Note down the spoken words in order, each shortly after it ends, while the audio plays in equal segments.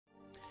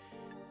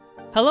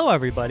Hello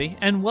everybody,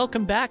 and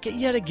welcome back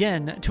yet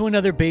again to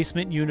another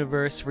Basement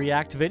Universe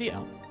React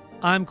video.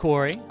 I'm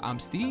Cory. I'm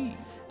Steve.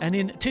 And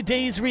in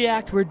today's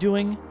React, we're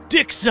doing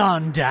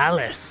Dixon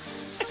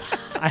Dallas.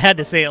 I had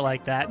to say it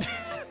like that.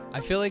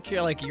 I feel like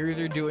you're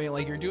either doing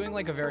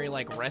a very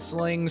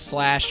wrestling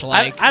slash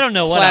I don't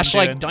know what slash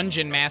I'm doing.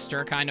 dungeon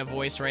master kind of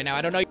voice right now.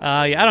 I don't know.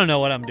 Yeah, I don't know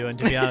what I'm doing,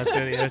 to be honest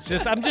with you. It's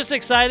just I'm just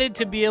excited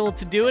to be able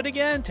to do it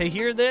again, to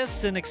hear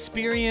this and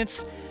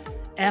experience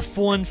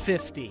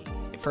F150.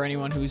 For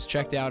anyone who's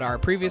checked out our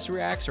previous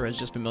reacts or is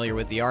just familiar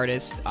with the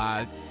artist,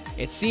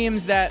 it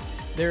seems that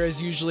there is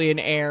usually an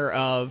air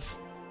of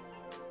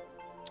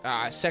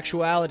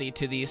sexuality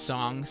to these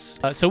songs.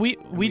 So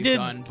we've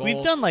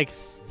done like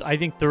I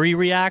think 3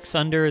 reacts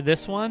under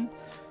this one.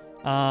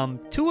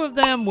 2 of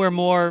them were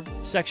more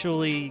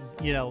sexually,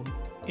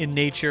 in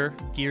nature,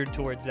 geared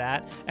towards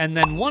that, and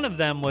then one of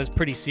them was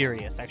pretty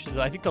serious. Actually,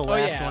 I think the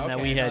last one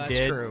that we had that's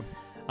did. True.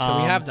 So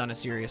we have done a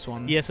serious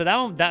one. Yeah, so that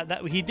one,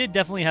 that he did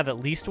definitely have at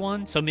least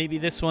one. So maybe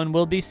this one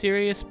will be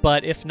serious,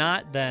 but if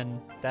not,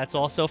 then that's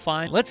also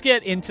fine. Let's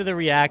get into the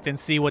react and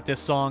see what this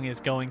song is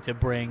going to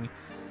bring,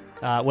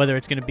 whether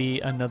it's going to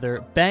be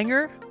another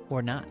banger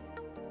or not.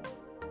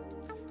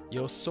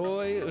 Yo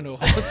soy uno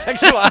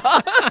homosexual.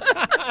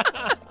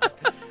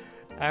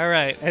 All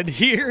right, and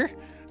here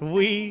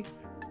we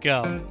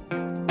go.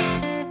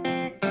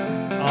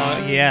 Oh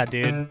yeah,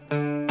 dude.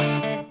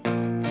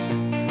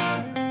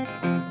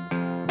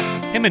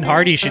 Him and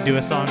Hardy should do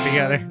a song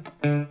together.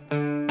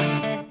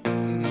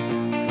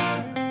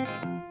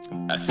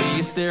 I see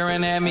you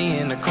staring at me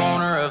in the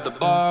corner of the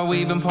bar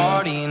we've been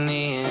partying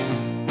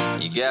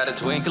in. You got a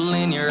twinkle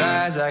in your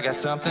eyes, I got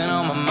something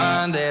on my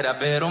mind that I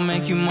bet'll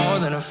make you more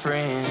than a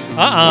friend.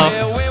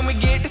 Well, when we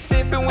get to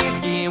sipping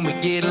whiskey and we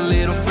get a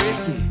little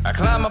frisky, I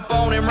climb up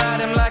on him, ride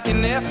him like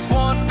an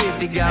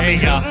F150. Got me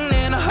hooting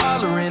and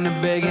hollering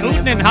and begging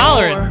him for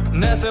more.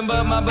 Nothing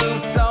but my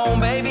boots on,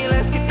 baby,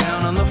 let's get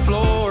down on the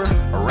floor.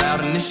 Or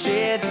out in the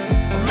shed,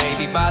 or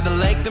maybe by the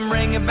lake, then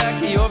bring it back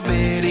to your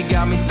bed. He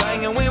got me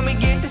singing when we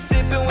get to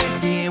sipping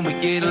whiskey and we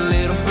get a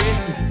little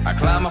frisky. I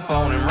climb up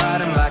on him,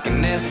 ride him like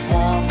an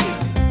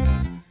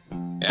F-150.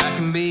 I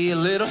can be a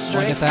little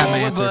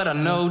straightforward, but I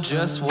know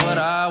just what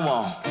I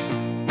want.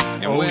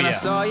 And when I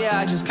saw you,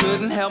 I just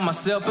couldn't help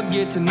myself but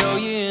get to know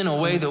you in a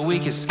way that we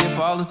could skip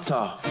all the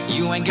talk.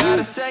 You ain't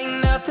gotta say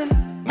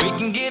nothing, we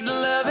can get to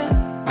loving.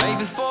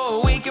 Maybe for a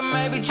week or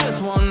maybe just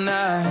one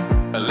night.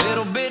 A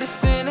little bit of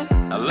sinning,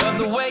 I love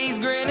the way he's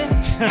grinning.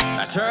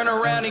 I turn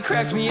around, he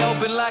cracks me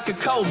open like a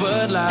cold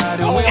Bud Light.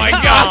 And oh my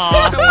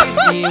God!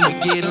 Whiskey and we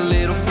get a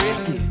little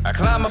frisky. I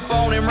climb up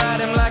on him, ride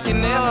him like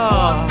an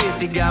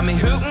F-150. Got me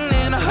hooting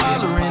and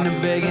hollering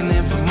and begging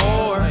him for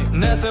more.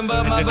 Nothing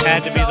but my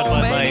boots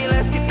on, baby,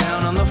 let's get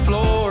down on the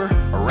floor.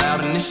 Or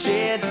out in the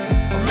shed,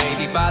 or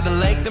maybe by the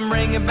lake, then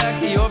bring it back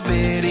to your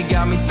bed. He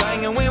got me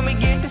singing when we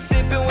get to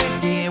sipping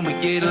whiskey and we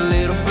get a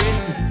little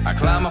frisky. I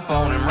climb up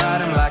on him,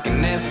 ride him like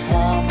an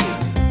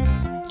F-150.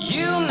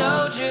 You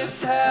know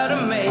just how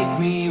to make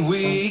me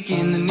weak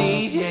in the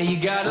knees. Yeah, you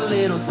got a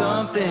little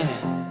something.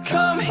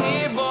 Come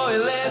here, boy,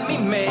 let me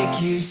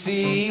make you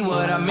see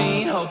what I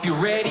mean. Hope you're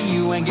ready,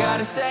 you ain't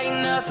gotta say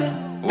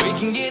nothing. We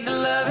can get to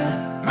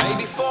loving,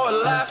 maybe for a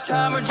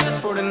lifetime or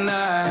just for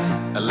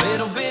tonight. A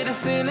little bit of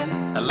sinning,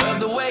 I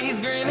love the way he's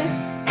grinning.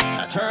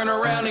 I turn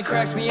around, he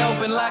cracks me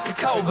open like a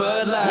cold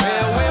Bud Light.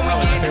 Well, when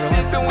we get to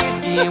sipping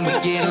whiskey and we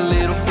get a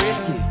little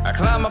frisky, I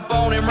climb up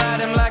on him, ride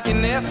him like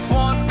an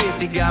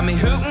F-150. Got me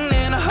hooting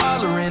and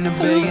hollering and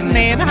begging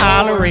him for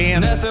more.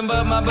 Nothing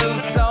but my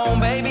boots on,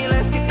 baby,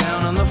 let's get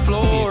down on the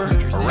floor.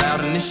 Or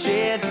out in the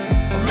shed,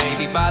 or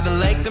maybe by the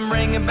lake, then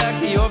bring it back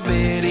to your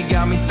bed. He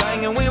got me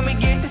singing when we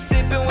get to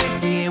sipping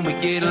whiskey and we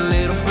get a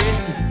little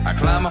frisky. I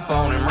climb up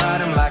on him,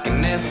 ride him like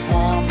an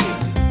F-150.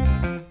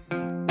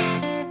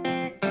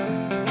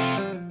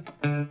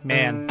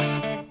 Man,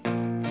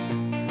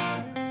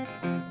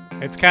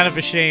 it's kind of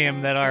a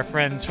shame that our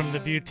friends from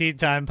the Beauty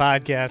Time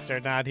podcast are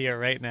not here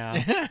right now.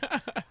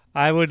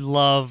 I would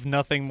love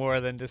nothing more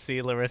than to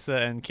see Larissa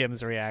and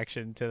Kim's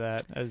reaction to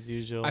that, as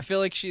usual. I feel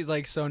like she's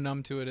like so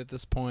numb to it at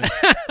this point.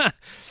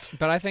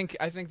 But I think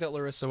that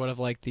Larissa would have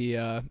liked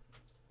the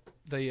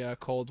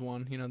cold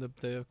one,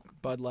 the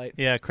Bud Light.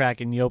 Yeah,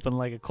 cracking you open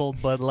like a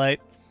cold Bud Light.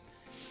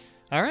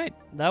 All right,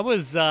 that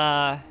was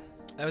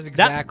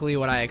exactly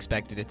what I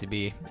expected it to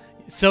be.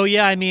 So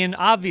yeah, I mean,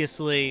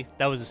 obviously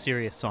that was a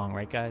serious song,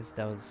 right, guys?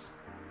 That was.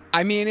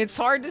 I mean, it's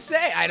hard to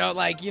say. I don't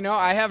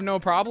I have no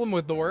problem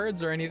with the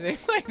words or anything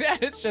like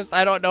that. It's just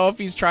I don't know if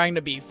he's trying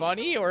to be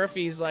funny or if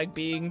he's like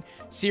being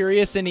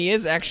serious and he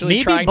is actually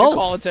Maybe trying both. to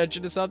call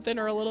attention to something,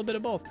 or a little bit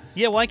of both.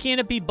 Yeah, why can't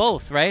it be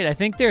both, right? I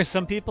think there's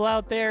some people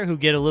out there who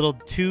get a little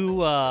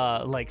too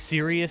like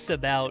serious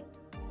about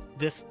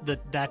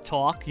that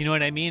talk. You know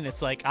what I mean?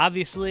 It's like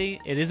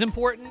obviously it is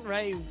important,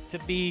 right, to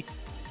be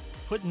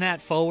putting that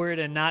forward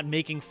and not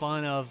making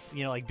fun of,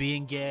 like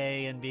being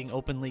gay and being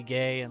openly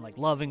gay and like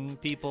loving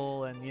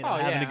people and,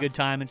 having a good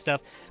time and stuff.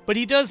 But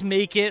he does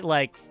make it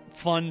like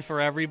fun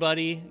for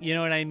everybody. You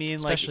know what I mean?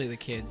 Especially the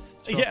kids.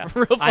 It's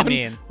real fun. I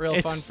mean,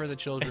 real fun for the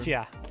children.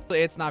 Yeah.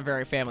 It's not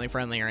very family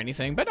friendly or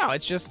anything, but no,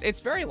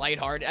 it's very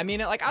lighthearted. I mean,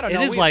 like, I don't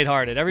know. It is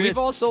lighthearted. We've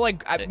also,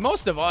 like,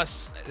 most of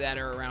us that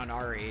are around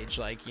our age,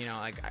 like, you know,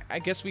 like, I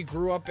guess we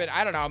grew up in,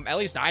 I don't know, at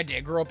least I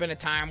did, grew up in a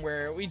time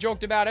where we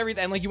joked about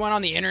everything. Like, you went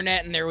on the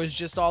internet and there was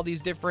just all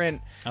these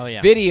different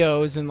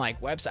videos and, like,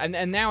 websites.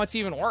 And now it's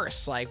even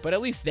worse. Like, but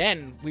at least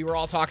then we were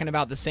all talking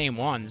about the same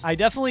ones. I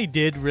definitely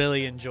did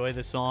really enjoy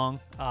the song.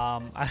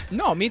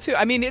 No, me too.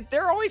 I mean,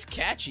 they're always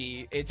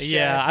catchy. It's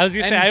I was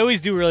gonna say I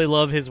always do really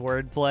love his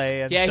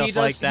wordplay and stuff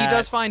like that. He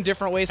does find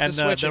different ways to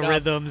switch it up. The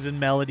rhythms and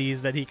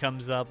melodies that he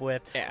comes up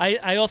with. Yeah.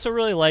 I also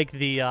really like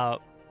the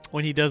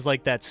when he does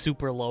like that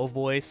super low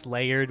voice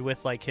layered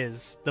with like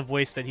the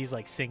voice that he's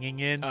like singing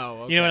in.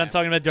 Oh, okay. You know what I'm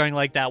talking about during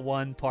like that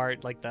one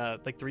part, like the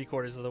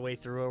 3/4 of the way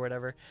through or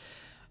whatever.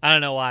 I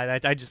don't know why.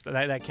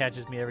 That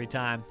catches me every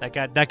time.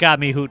 That got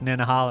me hooting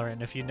and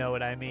hollering, if you know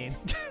what I mean.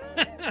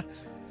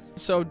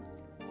 So,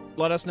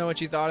 let us know what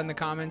you thought in the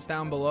comments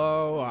down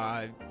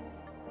below.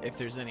 If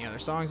there's any other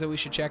songs that we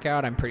should check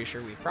out, I'm pretty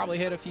sure we've probably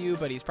hit a few,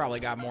 but he's probably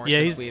got more. Yeah,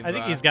 I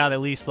think he's got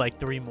at least like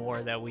 3 more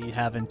that we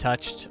haven't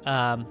touched.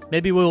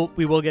 Maybe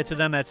we will get to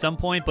them at some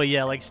point, but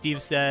yeah, like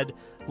Steve said,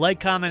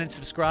 like, comment, and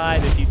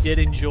subscribe if you did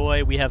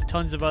enjoy. We have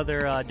tons of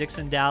other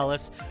Dixon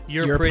Dallas,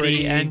 You're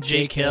Pretty, and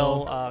Jake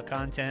Hill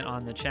content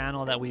on the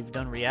channel that we've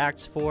done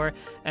reacts for.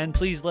 And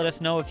please let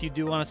us know if you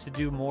do want us to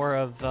do more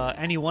of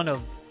any one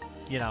of,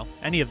 you know,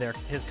 any of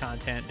his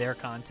content, their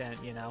content,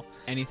 you know.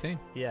 Anything.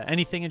 Yeah,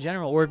 anything in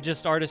general, or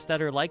just artists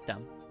that are like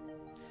them.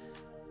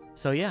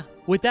 So yeah,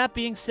 with that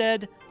being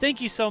said,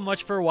 thank you so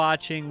much for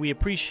watching. We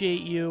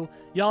appreciate you.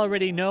 Y'all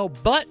already know,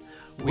 but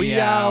we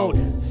out.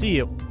 See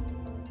you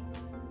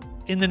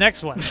in the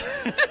next one.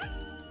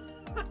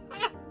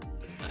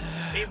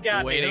 He's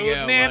got way me to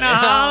go, man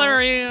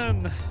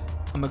hollering.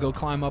 I'm gonna go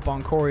climb up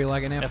on Cory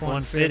like an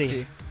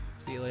F150.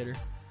 See you later.